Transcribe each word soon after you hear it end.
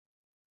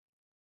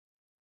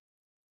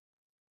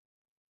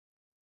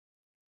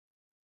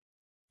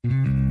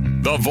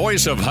The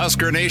voice of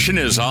Husker Nation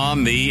is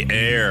on the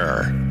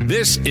air.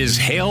 This is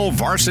Hail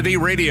Varsity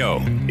Radio.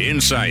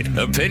 Insight,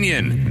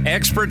 opinion,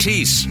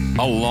 expertise,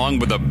 along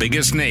with the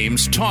biggest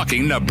names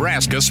talking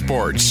Nebraska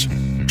sports.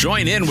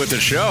 Join in with the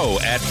show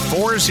at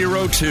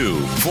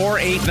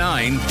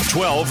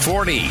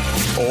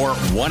 402-489-1240 or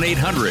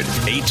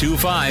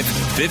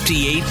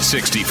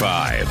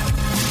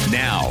 1-800-825-5865.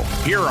 Now,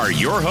 here are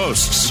your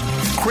hosts,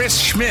 Chris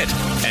Schmidt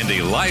and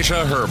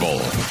Elijah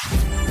Herbal.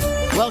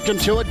 Welcome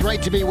to it.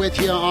 Great to be with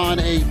you on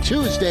a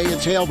Tuesday.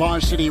 It's Hail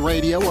Varsity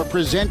Radio. We're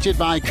presented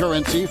by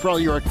Currency. For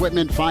all your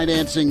equipment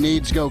financing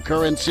needs, go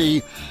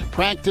Currency.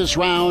 Practice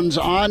rounds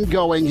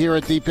ongoing here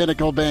at the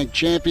Pinnacle Bank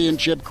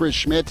Championship. Chris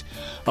Schmidt,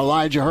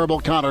 Elijah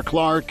Herbal, Connor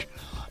Clark.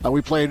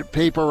 We played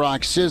paper,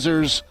 rock,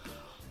 scissors.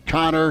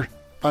 Connor,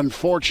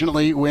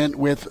 unfortunately, went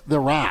with the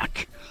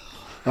rock.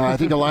 I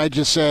think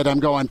Elijah said, I'm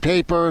going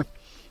paper.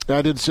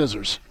 I did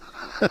scissors.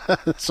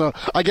 So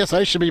I guess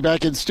I should be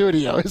back in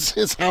studio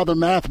is how the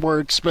math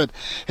works. But,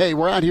 hey,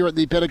 we're out here at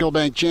the Pinnacle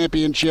Bank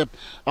Championship.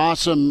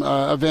 Awesome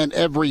event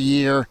every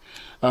year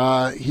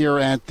here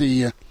at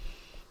the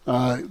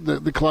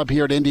club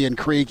here at Indian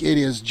Creek. It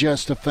is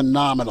just a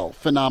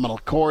phenomenal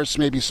course.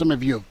 Maybe some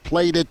of you have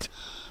played it.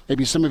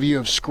 Maybe some of you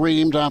have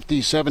screamed off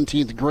the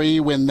 17th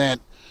green when that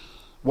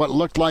what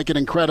looked like an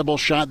incredible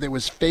shot that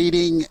was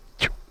fading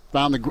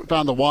found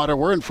the water.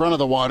 We're in front of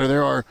the water.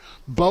 There are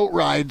boat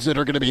rides that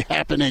are going to be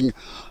happening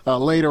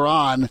later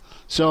on.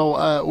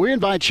 So we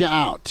invite you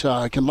out.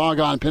 You can log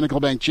on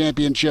Pinnacle Bank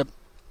Championship,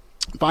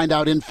 find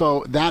out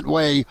info that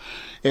way,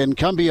 and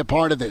come be a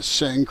part of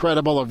this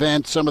incredible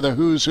event. Some of the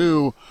who's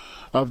who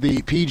of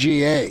the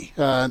PGA.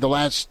 The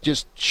last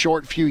just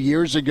short few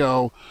years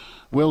ago,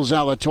 Will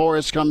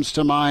Zalatoris comes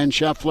to mind,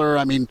 Scheffler.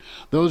 I mean,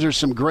 those are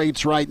some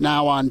greats right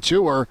now on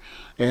tour,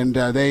 and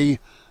they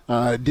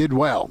did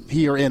well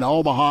here in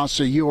Omaha,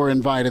 so you are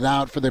invited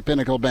out for the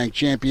Pinnacle Bank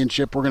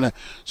Championship. We're going to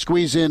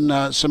squeeze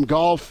in some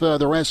golf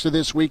the rest of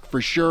this week for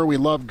sure. We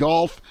love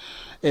golf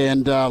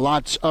and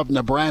lots of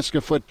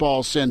Nebraska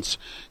football since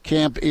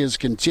camp is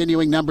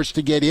continuing. Numbers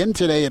to get in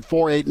today at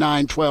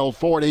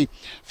 489-1240,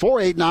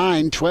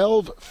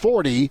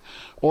 489-1240,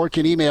 or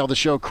can email the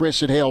show,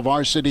 Chris at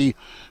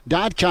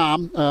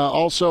HailVarsity.com.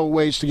 Also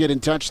ways to get in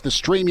touch. The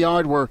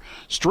StreamYard, we're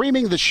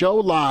streaming the show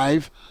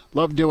live.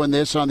 Love doing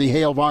this on the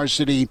Hail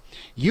Varsity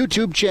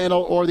YouTube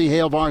channel or the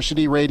Hail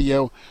Varsity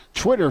Radio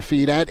Twitter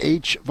feed at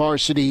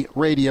HVarsity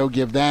Radio.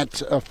 Give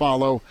that a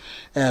follow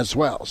as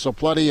well. So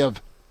plenty of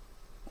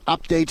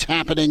updates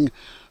happening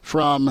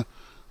from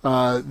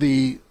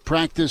the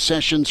practice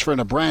sessions for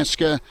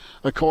Nebraska.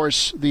 Of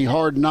course, the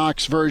Hard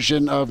Knocks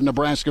version of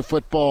Nebraska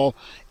football,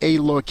 A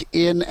Look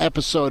In,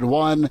 Episode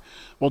 1.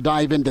 We'll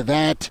dive into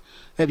that.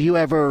 Have you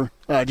ever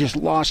just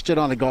lost it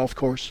on a golf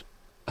course?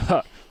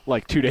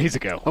 Like 2 days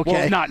ago.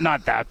 Okay. Well,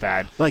 not that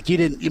bad. Like you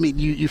didn't,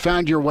 you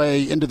found your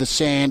way into the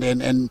sand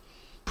and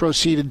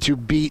proceeded to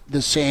beat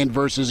the sand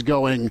versus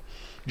going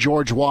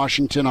George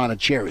Washington on a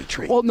cherry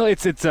tree. Well, no,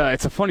 it's a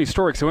funny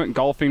story because I went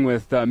golfing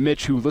with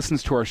Mitch, who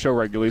listens to our show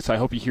regularly, so I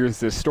hope he hears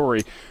this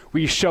story.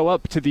 We show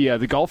up to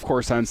the golf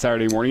course on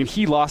Saturday morning, and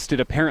he lost it,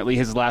 apparently,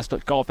 his last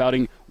golf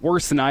outing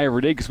worse than I ever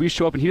did, because we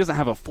show up and he doesn't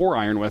have a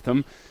 4-iron with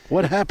him.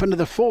 What happened to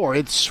the 4?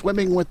 It's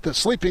sleeping with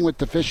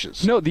the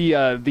fishes. No, the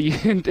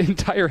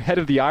entire head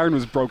of the iron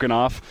was broken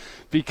off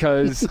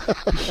because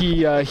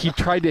he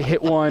tried to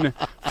hit one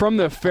from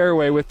the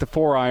fairway with the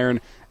 4-iron,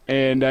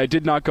 and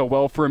did not go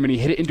well for him, and he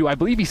hit it into, I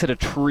believe he said, a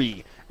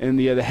tree, and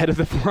the head of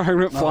the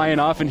 4-iron went flying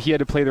off, and he had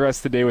to play the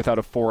rest of the day without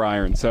a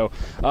 4-iron. So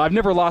I've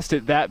never lost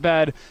it that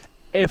bad.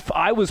 If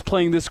I was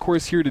playing this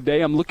course here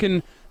today, I'm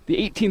looking, the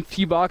 18th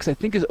tee box I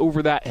think is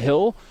over that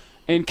hill,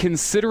 and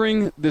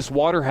considering this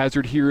water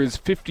hazard here is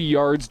 50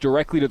 yards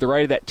directly to the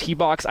right of that tee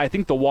box, I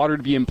think the water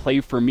would be in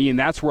play for me, and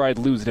that's where I'd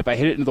lose it. If I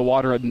hit it into the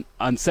water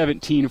on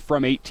 17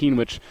 from 18,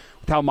 which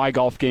with how my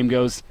golf game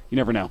goes, you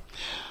never know.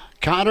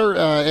 Connor,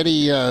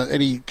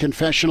 any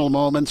confessional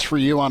moments for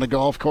you on a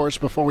golf course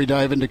before we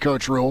dive into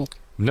Coach Rule?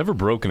 I've never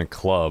broken a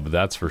club,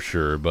 that's for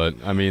sure. But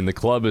I mean, the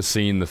club has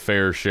seen the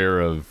fair share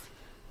of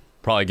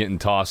probably getting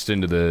tossed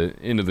into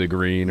the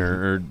green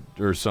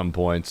or some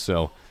points.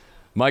 So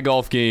my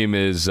golf game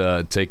is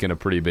taking a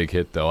pretty big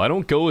hit, though. I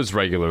don't go as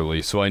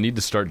regularly, so I need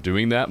to start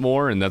doing that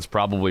more, and that's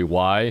probably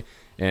why.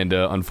 And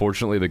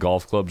unfortunately, the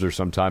golf clubs are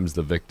sometimes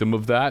the victim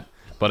of that.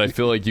 But I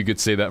feel like you could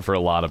say that for a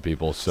lot of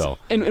people. So,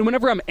 and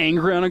whenever I'm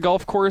angry on a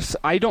golf course,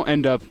 I don't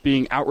end up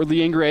being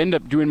outwardly angry. I end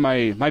up doing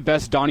my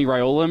best Donnie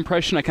Raiola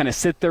impression. I kind of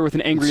sit there with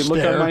an angry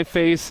look on my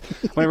face.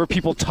 Whenever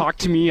people talk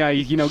to me,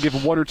 I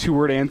give 1 or 2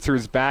 word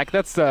answers back.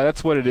 That's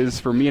what it is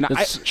for me. And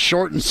it's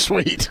short and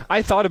sweet.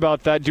 I thought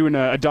about that, doing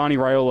a Donnie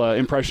Raiola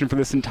impression for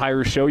this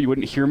entire show. You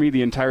wouldn't hear me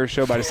the entire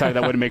show, but I decided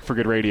that wouldn't make for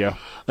good radio.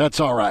 That's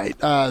all right.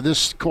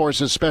 This course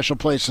is a special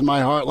place in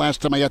my heart.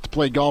 Last time I got to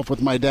play golf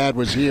with my dad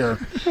was here.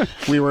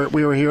 We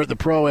were here at the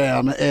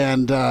Pro-Am,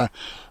 and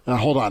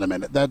Hold on a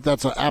minute.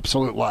 That's an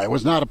absolute lie. It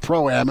was not a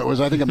Pro-Am. It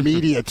was, I think, a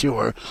media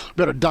tour.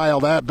 Better dial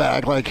that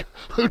back. Like,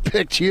 who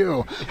picked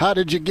you? How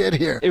did you get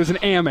here? It was an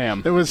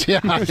Am-Am. It was, yeah.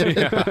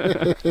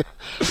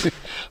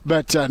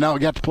 But, no, I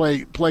got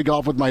to play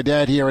golf with my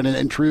dad here. And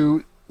in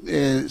true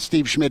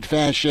Steve Schmidt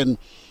fashion,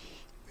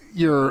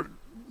 you're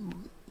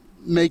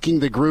making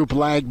the group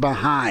lag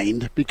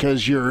behind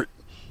because you're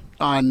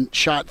on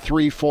shot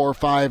 3, 4,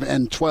 5,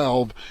 and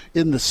 12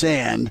 in the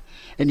sand,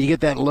 and you get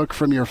that look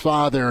from your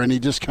father, and he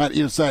just kind of,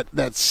 it's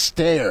that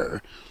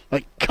stare.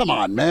 Like, come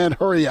on, man,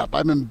 hurry up.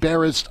 I'm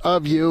embarrassed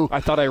of you.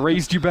 I thought I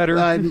raised you better.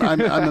 I'm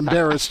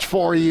embarrassed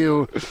for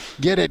you.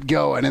 Get it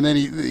going. And then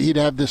he'd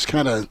have this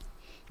kind of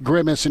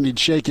grimace, and he'd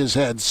shake his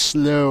head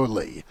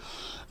slowly.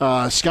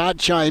 Scott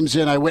chimes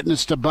in. I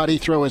witnessed a buddy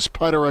throw his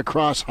putter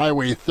across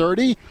Highway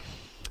 30.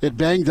 It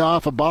banged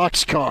off a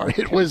boxcar.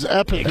 It was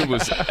epic. It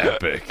was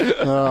epic.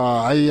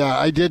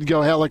 I did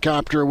go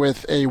helicopter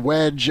with a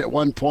wedge at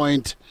one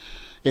point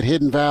at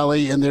Hidden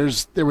Valley, and there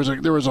was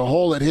a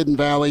hole at Hidden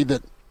Valley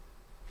that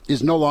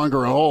is no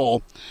longer a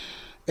hole,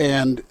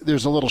 and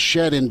there's a little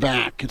shed in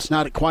back. It's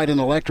not quite an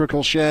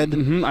electrical shed.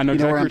 Mm-hmm. I know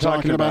exactly what you're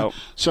talking about.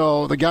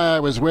 So the guy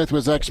I was with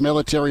was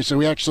ex-military, so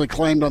he actually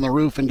climbed on the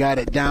roof and got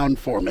it down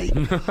for me.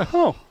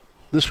 Oh.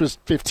 This was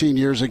 15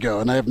 years ago,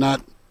 and I have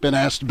not been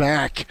asked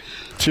back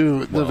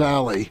to the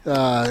valley.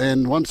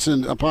 And once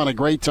upon a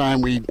great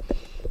time, I'm going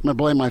to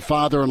blame my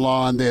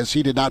father-in-law on this.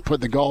 He did not put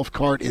the golf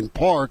cart in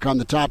park on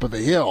the top of a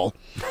hill,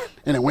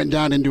 and it went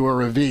down into a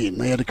ravine.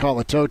 They had to call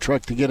a tow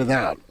truck to get it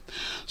out.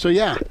 So,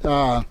 yeah,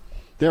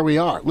 there we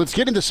are. Let's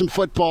get into some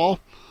football.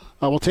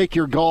 We'll take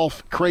your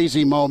golf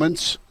crazy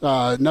moments.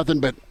 Nothing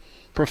but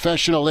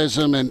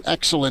professionalism and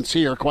excellence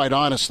here, quite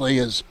honestly,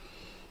 as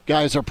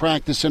guys are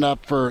practicing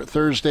up for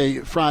Thursday,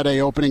 Friday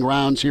opening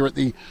rounds here at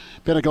the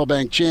Pinnacle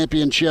Bank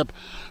Championship.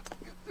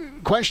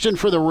 Question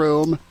for the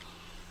room: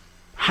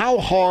 how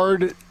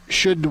hard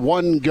should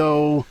one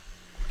go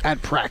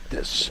at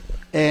practice?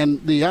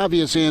 And the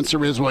obvious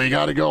answer is, well, you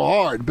got to go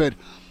hard. But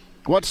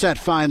what's that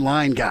fine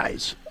line,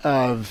 guys,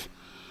 of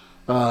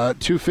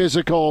too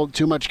physical,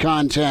 too much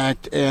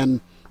contact, and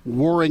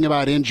worrying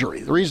about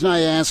injury? The reason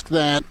I ask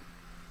that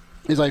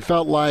is I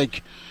felt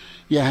like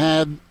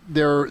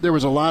there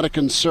was a lot of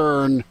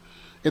concern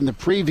in the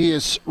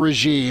previous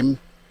regime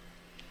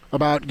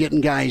about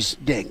getting guys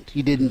dinged.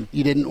 You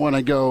didn't want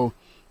to go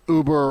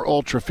uber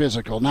ultra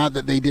physical. Not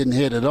that they didn't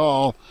hit at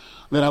all.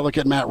 Then I look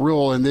at Matt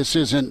Rule, and this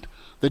isn't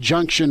the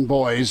Junction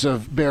Boys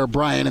of Bear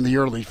Bryant in the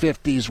early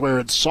 50s where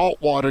it's salt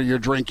water you're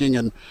drinking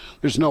and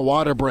there's no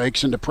water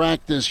breaks. And to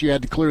practice, you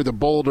had to clear the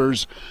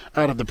boulders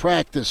out of the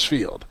practice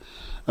field.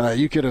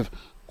 You could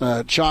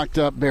have chalked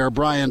up Bear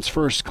Bryant's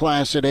first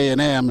class at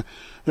A&M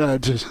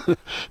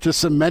to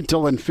some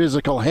mental and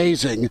physical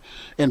hazing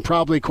and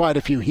probably quite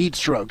a few heat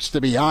strokes,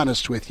 to be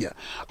honest with you.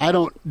 I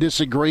don't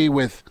disagree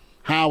with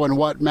how and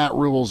what Matt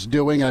Rule's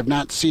doing. I've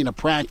not seen a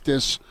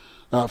practice.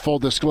 Full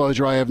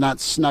disclosure, I have not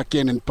snuck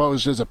in and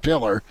posed as a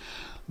pillar.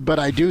 But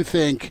I do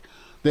think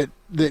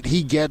that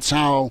he gets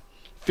how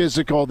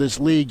physical this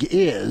league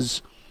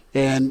is.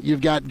 And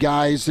you've got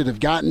guys that have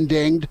gotten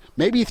dinged,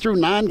 maybe through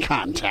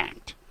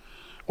non-contact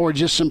or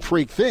just some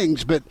freak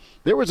things. But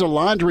there was a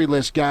laundry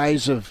list,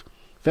 guys, of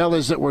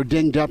fellas that were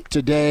dinged up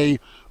today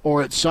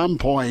or at some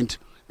point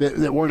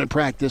that weren't at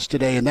practice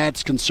today. And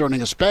that's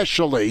concerning,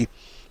 especially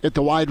at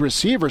the wide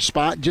receiver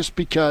spot, just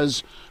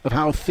because of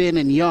how thin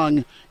and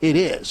young it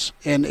is.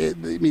 And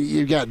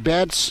you've got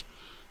Betts,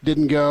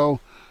 didn't go.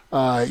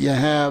 You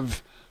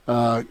have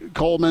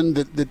Coleman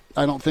that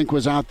I don't think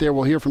was out there.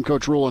 We'll hear from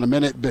Coach Rule in a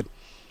minute. But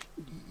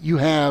you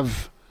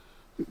have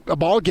a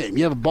ball game.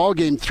 You have a ball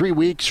game 3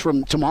 weeks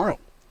from tomorrow.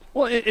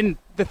 Well, and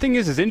the thing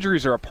is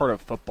injuries are a part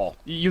of football.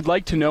 You'd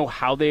like to know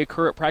how they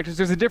occur at practice.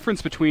 There's a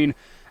difference between,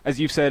 as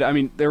you've said,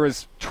 there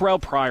was Terrell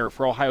Pryor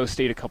for Ohio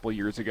State a couple of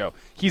years ago.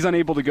 He's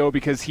unable to go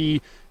because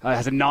he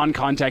has a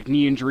non-contact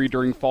knee injury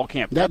during fall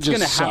camp. That's going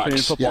to happen in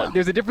football. Yeah.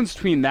 There's a difference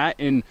between that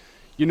and,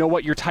 you know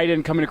what, your tight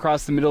end coming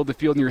across the middle of the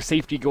field and your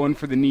safety going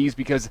for the knees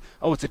because,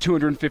 it's a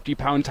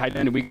 250-pound tight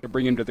end and we can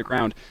bring him to the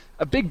ground.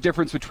 A big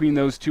difference between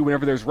those two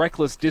whenever there's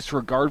reckless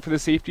disregard for the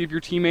safety of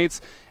your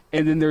teammates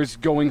and then there's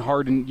going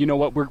hard and, you know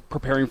what, we're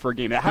preparing for a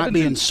game. It happens not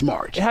being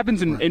smart. It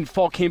happens in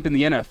fall camp in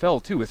the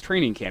NFL, too, with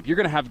training camp. You're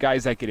going to have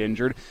guys that get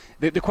injured.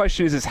 The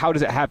question is how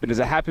does it happen? Does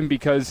it happen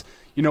because,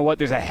 you know what,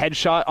 there's a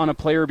headshot on a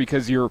player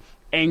because you're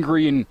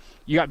angry and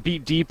you got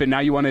beat deep and now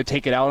you want to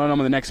take it out on them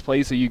on the next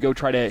play, so you go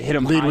try to hit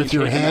him lead high with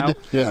your head?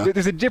 Yeah.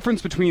 There's a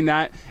difference between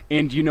that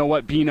and, you know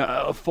what, being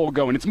a full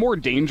go. And it's more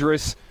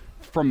dangerous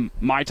from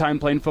my time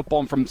playing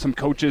football and from some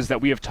coaches that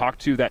we have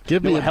talked to that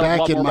give me a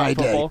back in my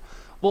day.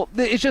 Well,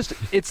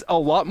 it's a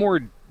lot more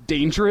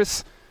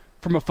dangerous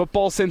from a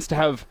football sense to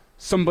have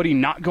somebody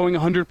not going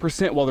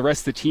 100% while the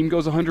rest of the team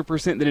goes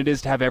 100% than it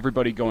is to have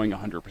everybody going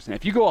 100%.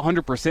 If you go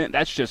 100%,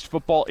 that's just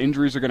football.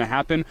 Injuries are going to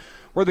happen.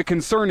 Where the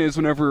concern is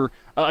whenever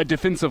a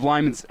defensive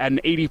lineman's at an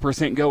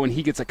 80% go and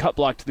he gets a cut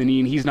block to the knee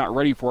and he's not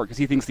ready for it because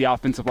he thinks the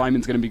offensive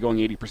lineman's going to be going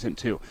 80%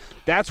 too.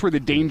 That's where the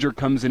danger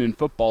comes in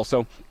football.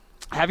 So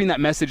having that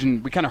message,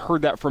 and we kind of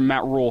heard that from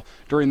Matt Rule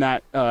during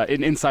that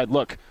an inside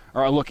look,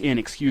 or a look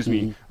in,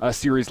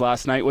 series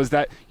last night, was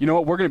that, you know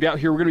what, we're going to be out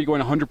here, we're going to be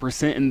going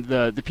 100%, and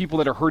the people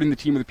that are hurting the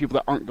team are the people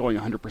that aren't going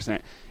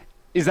 100%.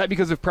 Is that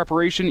because of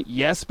preparation?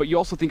 Yes, but you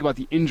also think about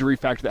the injury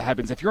factor that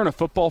happens. If you're on a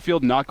football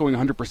field not going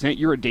 100%,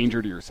 you're a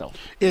danger to yourself.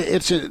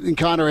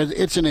 Connor,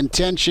 it's an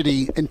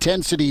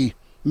intensity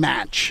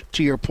match,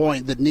 to your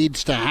point, that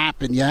needs to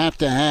happen. You have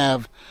to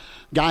have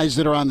guys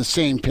that are on the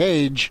same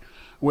page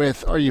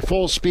with, are you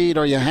full speed,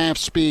 are you half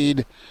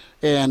speed,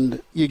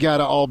 and you got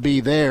to all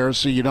be there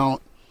so you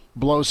don't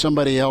blow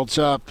somebody else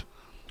up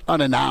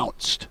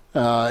unannounced.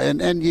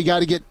 And you got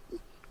to get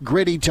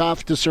gritty,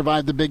 tough to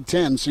survive the Big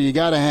Ten, so you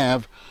got to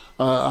have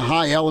a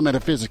high element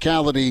of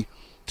physicality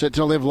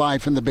to live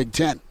life in the Big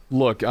Ten.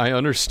 Look, I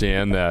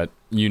understand that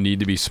you need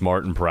to be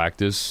smart in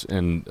practice,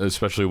 and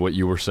especially what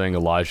you were saying,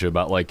 Elijah,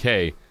 about like,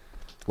 hey,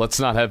 let's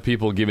not have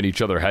people giving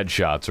each other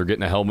headshots or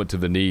getting a helmet to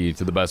the knee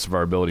to the best of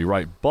our ability,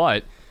 right?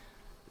 But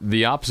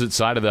the opposite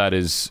side of that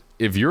is,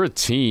 if you're a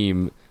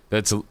team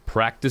that's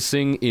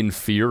practicing in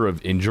fear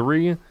of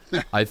injury,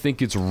 I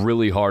think it's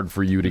really hard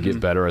for you to get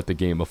better at the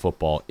game of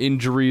football.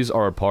 Injuries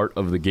are a part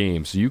of the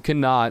game, so you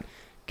cannot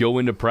go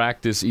into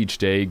practice each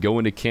day, go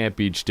into camp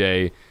each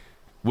day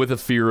with a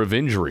fear of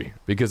injury,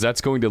 because that's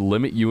going to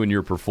limit you in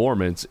your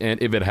performance.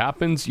 And if it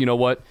happens, you know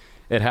what?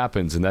 It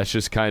happens, and that's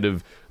just kind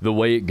of the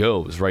way it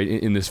goes, right,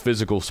 in this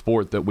physical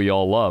sport that we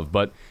all love.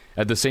 But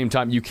at the same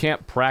time, you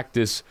can't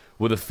practice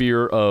with a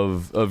fear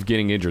of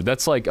getting injured.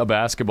 That's like a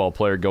basketball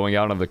player going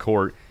out on the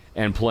court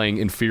and playing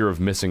in fear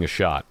of missing a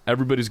shot.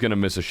 Everybody's going to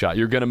miss a shot.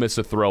 You're going to miss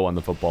a throw on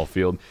the football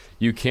field.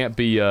 You can't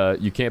be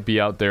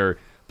out there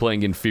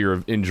playing in fear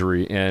of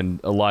injury.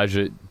 And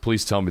Elijah,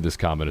 please tell me this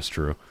comment is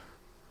true.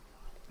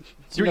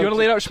 You're going to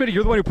lay it out, Schmidt.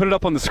 You're the one who put it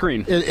up on the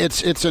screen.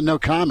 It's a no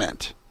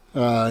comment,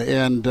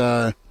 and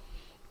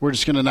we're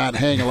just going to not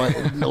hang.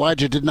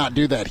 Elijah did not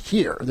do that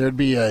here. There'd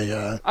be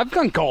a. I've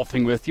gone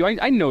golfing with you.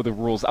 I know the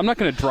rules. I'm not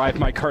going to drive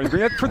my cart on the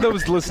green. For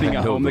those listening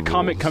at home, the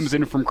comment comes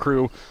in from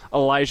crew.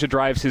 Elijah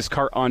drives his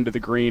cart onto the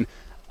green.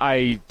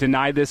 I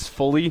deny this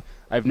fully.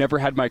 I've never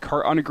had my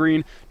cart on a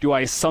green. Do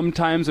I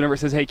sometimes, whenever it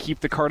says, hey, keep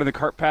the cart on the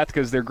cart path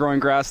because they're growing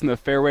grass in the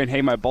fairway, and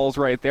hey, my ball's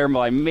right there,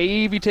 will I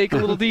maybe take a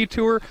little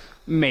detour?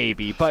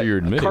 Maybe. But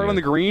so cart on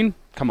the green?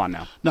 Come on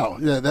now. No,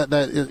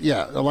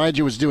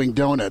 Elijah was doing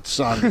donuts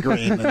on the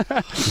green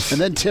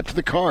and then tipped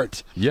the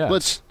cart. Yeah.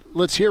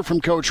 Let's hear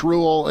from Coach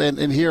Rule,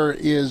 and here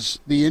is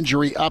the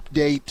injury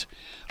update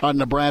on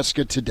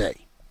Nebraska today.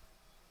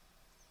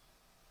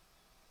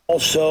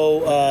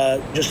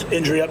 Also, just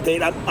injury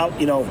update.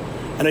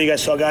 I know you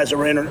guys saw guys that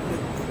were in.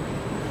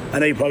 I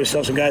know you probably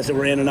saw some guys that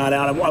were in and not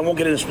out. I won't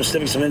get into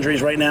specifics of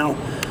injuries right now,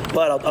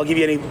 but I'll give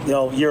you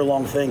any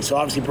year-long thing. So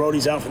obviously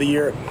Brody's out for the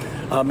year.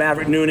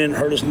 Maverick Noonan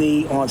hurt his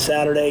knee on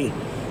Saturday,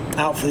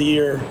 out for the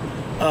year.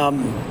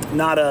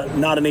 Not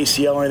an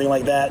ACL or anything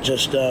like that.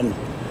 Just kind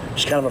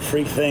of a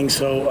freak thing.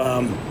 So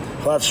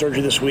he'll have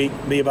surgery this week.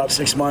 Be about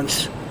 6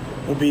 months.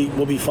 We'll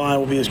be fine.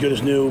 We'll be as good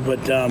as new.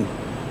 But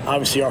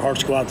obviously our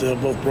hearts go out to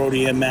both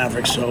Brody and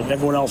Maverick. So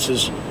everyone else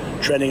is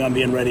trending on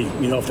being ready,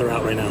 if they're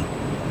out right now.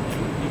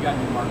 You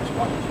got Marcus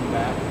Washington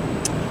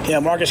back? Yeah,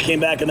 Marcus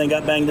came back and then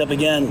got banged up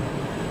again.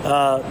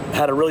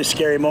 Had a really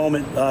scary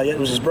moment. It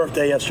was his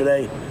birthday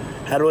yesterday.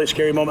 Had a really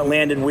scary moment,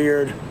 landed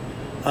weird.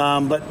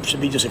 But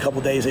should be just a couple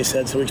days, they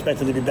said, so we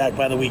expect him to be back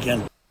by the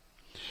weekend.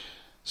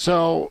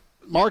 So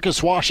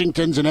Marcus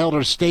Washington's an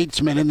elder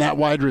statesman in that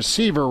wide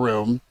receiver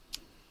room.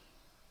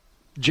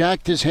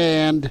 Jacked his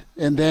hand,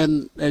 and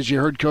then, as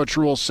you heard Coach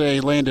Rule say,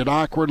 landed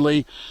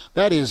awkwardly.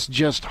 That is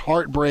just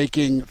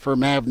heartbreaking for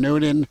Mav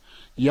Noonan.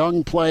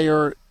 Young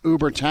player,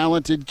 uber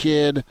talented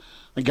kid,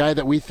 a guy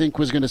that we think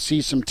was going to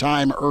see some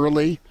time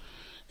early,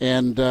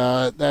 and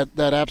that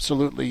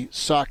absolutely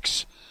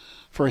sucks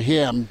for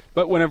him.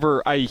 But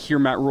whenever I hear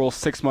Matt Rule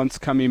 6 months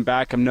coming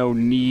back, I'm no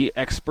knee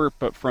expert,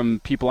 but from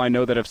people I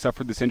know that have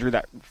suffered this injury,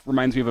 that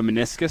reminds me of a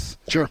meniscus.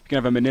 Sure. You can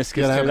have a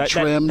meniscus. Have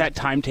that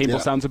timetable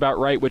sounds about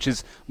right, which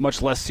is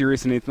much less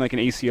serious than anything like an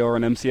ACL or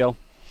an MCL.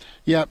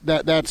 Yeah,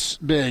 that's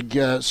big.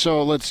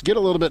 So let's get a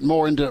little bit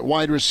more into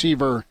wide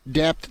receiver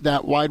depth,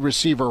 that wide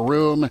receiver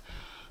room.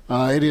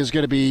 It is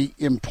going to be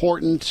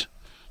important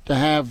to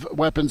have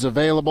weapons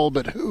available,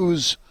 but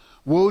who's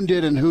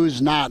wounded and who's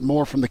not,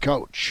 more from the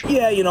coach?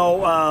 Yeah,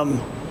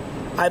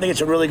 I think it's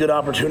a really good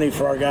opportunity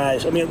for our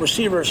guys. I mean,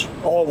 receivers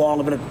all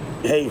along have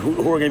been, who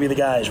are going to be the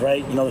guys,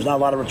 right? There's not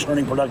a lot of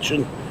returning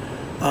production.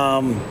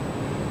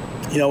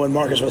 When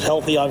Marcus was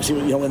healthy,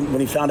 obviously, when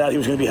he found out he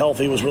was going to be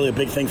healthy, it was really a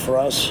big thing for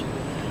us.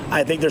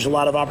 I think there's a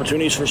lot of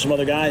opportunities for some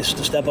other guys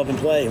to step up and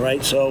play,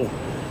 right? So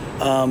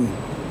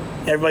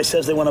everybody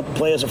says they want to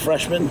play as a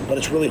freshman, but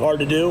it's really hard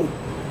to do.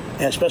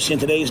 And especially in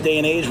today's day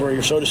and age where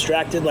you're so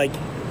distracted,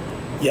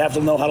 you have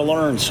to know how to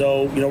learn.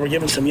 So, we're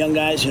giving some young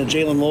guys,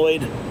 Jalen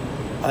Lloyd,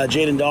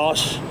 Jaden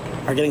Doss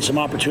are getting some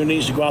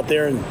opportunities to go out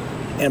there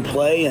and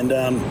play. And,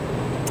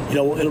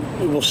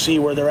 we'll see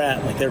where they're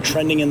at. They're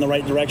trending in the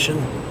right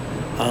direction.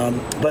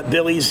 But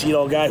Billy's,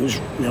 a guy who's,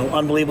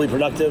 unbelievably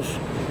productive.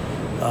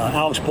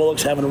 Alex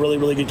Bullock's having a really,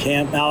 really good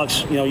camp.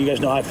 Alex, you guys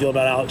know how I feel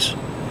about Alex.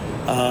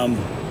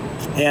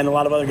 And a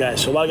lot of other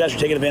guys. So a lot of guys are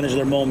taking advantage of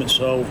their moment.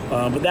 So,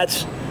 but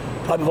that's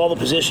probably of all the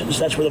positions,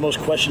 that's where the most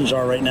questions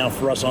are right now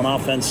for us on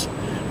offense.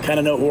 Kind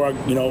of know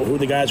who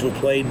the guys who have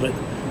played, but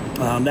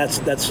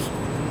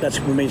that's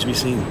remains to be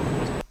seen.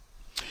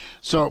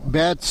 So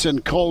Betts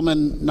and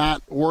Coleman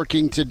not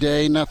working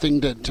today.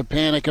 Nothing to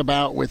panic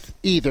about with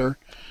either,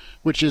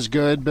 which is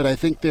good. But I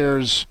think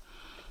there's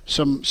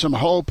some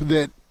hope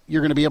that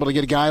you're going to be able to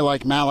get a guy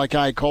like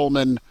Malachi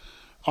Coleman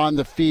on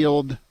the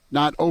field,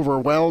 not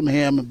overwhelm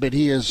him, but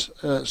he is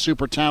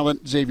super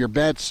talent. Xavier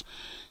Betts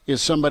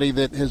is somebody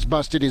that has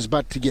busted his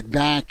butt to get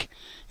back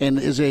and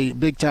is a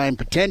big-time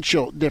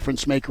potential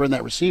difference maker in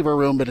that receiver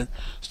room, but it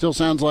still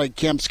sounds like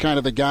Kemp's kind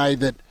of the guy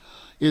that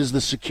is the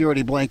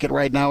security blanket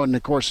right now. And,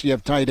 of course, you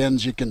have tight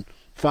ends you can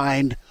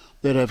find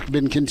that have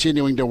been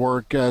continuing to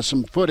work.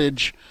 Some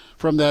footage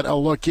from that, a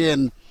look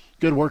in.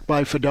 Good work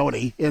by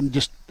Fedoni and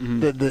just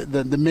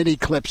the mini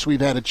clips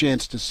we've had a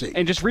chance to see.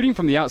 And just reading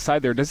from the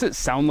outside there, does it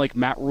sound like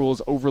Matt Rule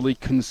is overly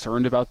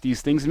concerned about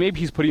these things? Maybe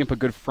he's putting up a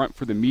good front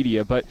for the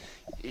media, but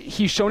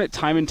he's shown it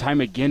time and time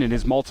again in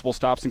his multiple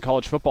stops in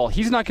college football.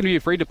 He's not going to be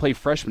afraid to play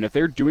freshmen. If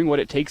they're doing what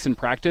it takes in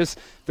practice,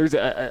 there's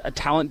a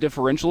talent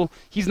differential.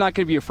 He's not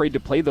going to be afraid to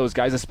play those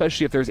guys,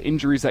 especially if there's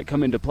injuries that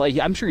come into play.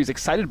 I'm sure he's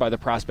excited by the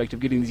prospect of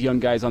getting these young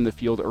guys on the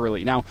field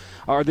early. Now,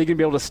 are they going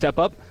to be able to step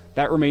up?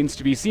 That remains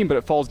to be seen, but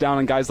it falls down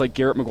on guys like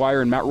Garrett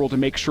McGuire and Matt Rule to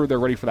make sure they're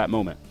ready for that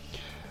moment.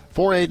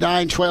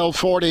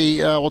 489-1240.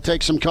 We'll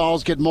take some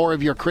calls, get more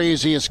of your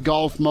craziest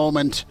golf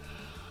moment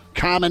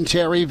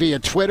commentary via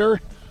Twitter,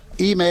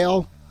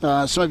 email.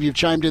 Some of you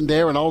chimed in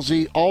there, and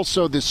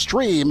also the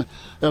stream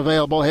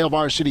available. Hail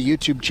Varsity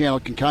YouTube channel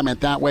can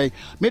comment that way.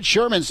 Mitch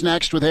Sherman's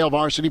next with Hail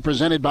Varsity,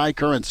 presented by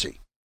Currency.